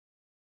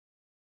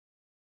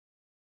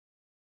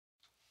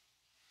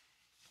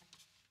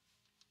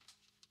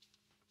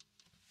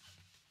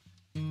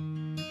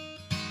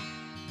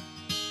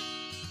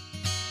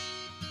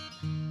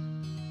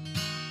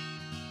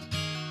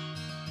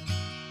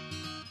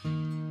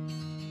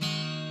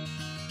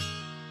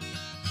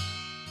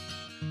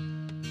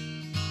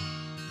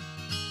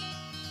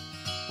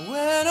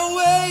when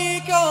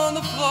awake on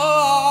the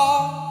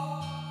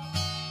floor,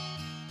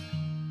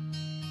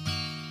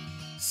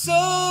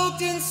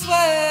 soaked in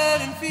sweat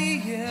and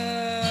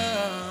fear.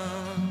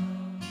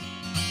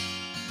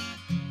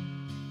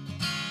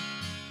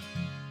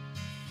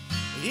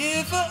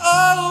 If I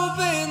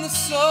open the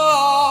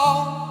soul,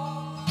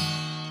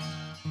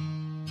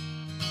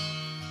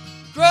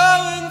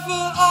 growing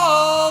for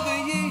all the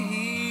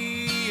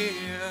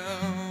years,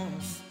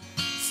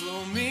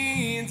 slow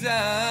me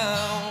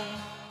down.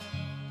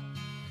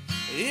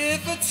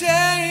 If I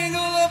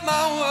tangle up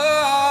my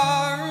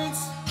words,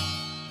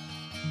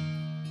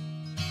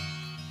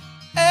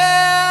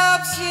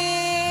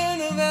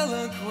 absent of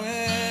eloquence,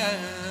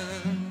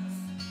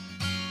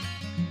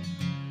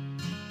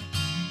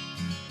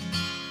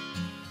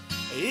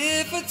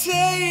 if I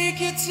take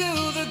you to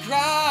the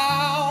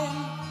ground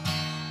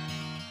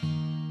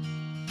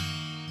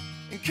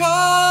and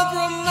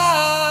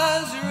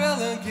compromise your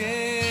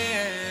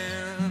elegance,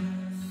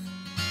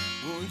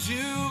 would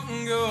you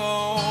go?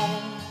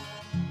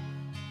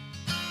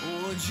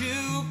 Would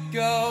you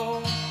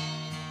go?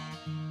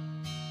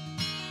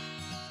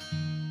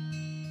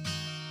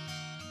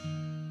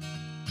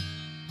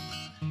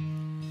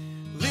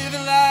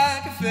 Living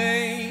like a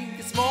fake,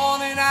 it's more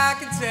than I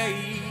can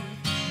take.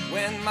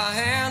 When my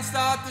hands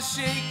start to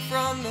shake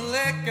from the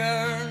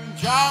liquor,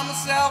 drive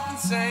myself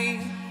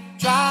insane,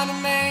 trying to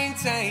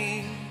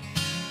maintain,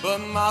 but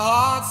my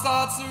heart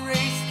starts to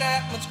race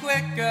that much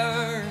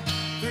quicker.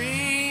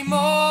 3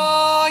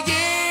 more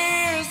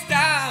years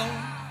down,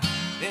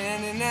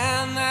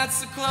 and that's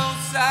the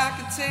close I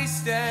can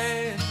taste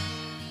it.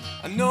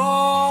 I know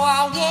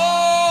I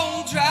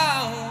won't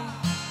drown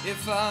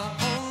if I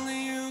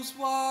only use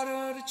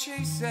water to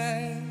chase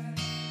it.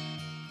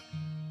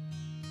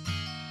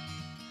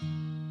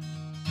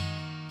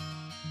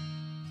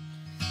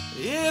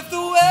 If the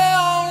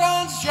well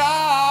runs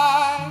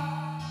dry,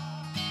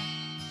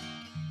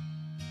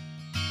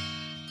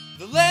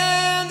 the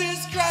land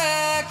is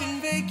cracked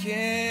and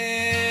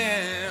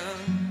vacant,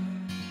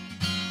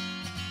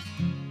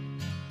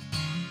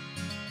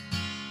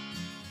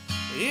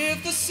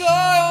 if the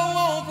soil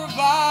won't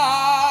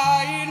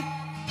provide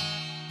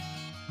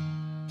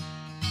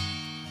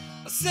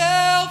a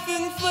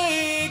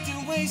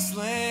self-inflicted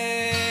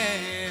wasteland,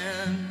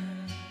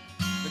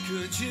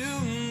 could you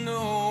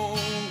know?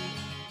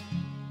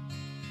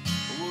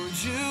 Would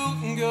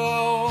you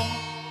go?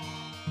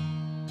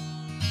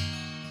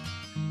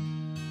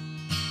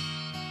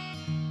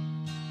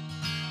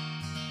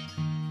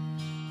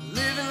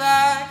 Living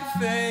like a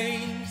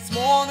fake, it's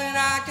more than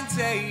I can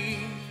take.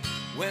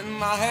 When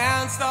my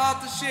hands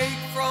start to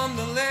shake from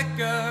the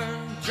liquor,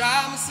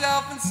 drive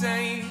myself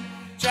insane,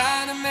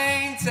 trying to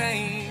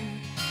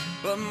maintain,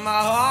 but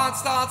my heart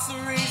starts to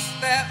race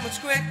that much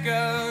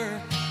quicker.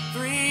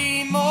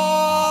 3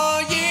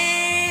 more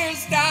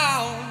years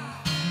down,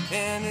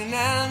 and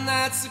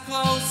that's the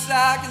close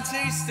I can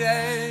taste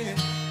it.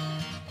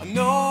 I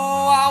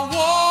know I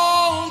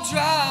won't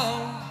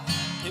drown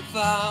if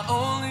I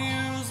only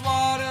use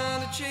water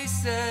to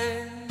chase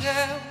it.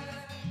 Yeah.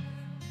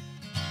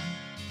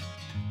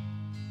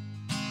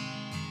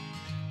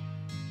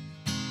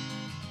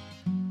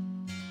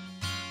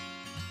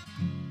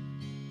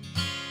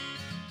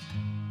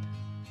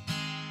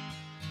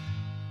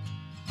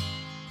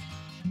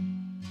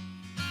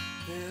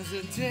 There's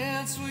a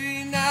dance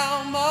we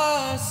now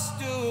must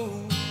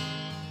do.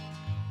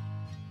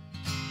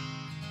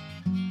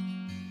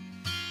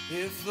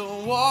 If the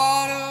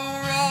water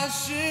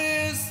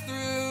rushes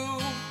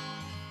through,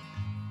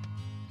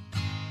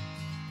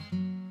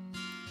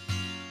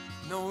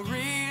 no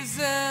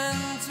reason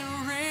to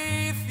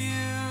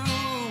refuse.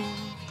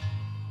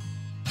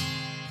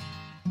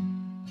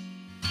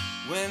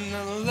 When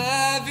the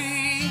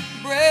levee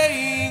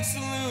breaks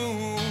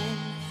loose,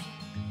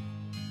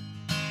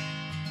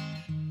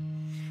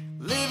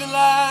 living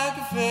like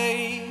a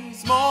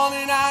phase, more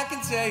than I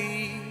can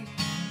take.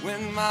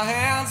 When my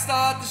hands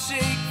start to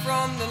shake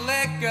from the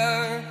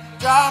liquor,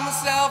 drive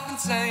myself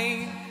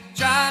insane,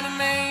 trying to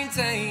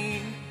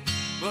maintain,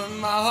 but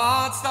my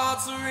heart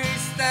starts to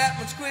race that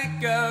much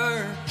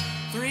quicker.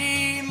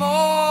 3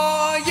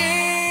 more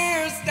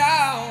years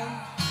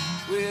down,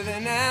 with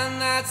an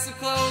end that's the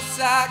close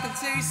I can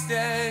taste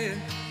it.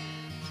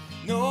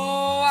 No,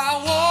 I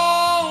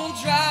won't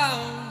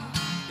drown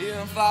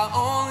if I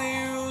only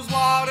use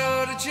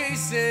water to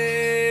chase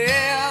it.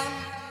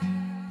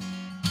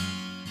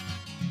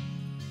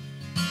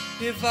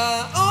 If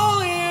I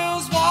only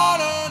use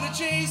water to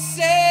chase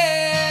it.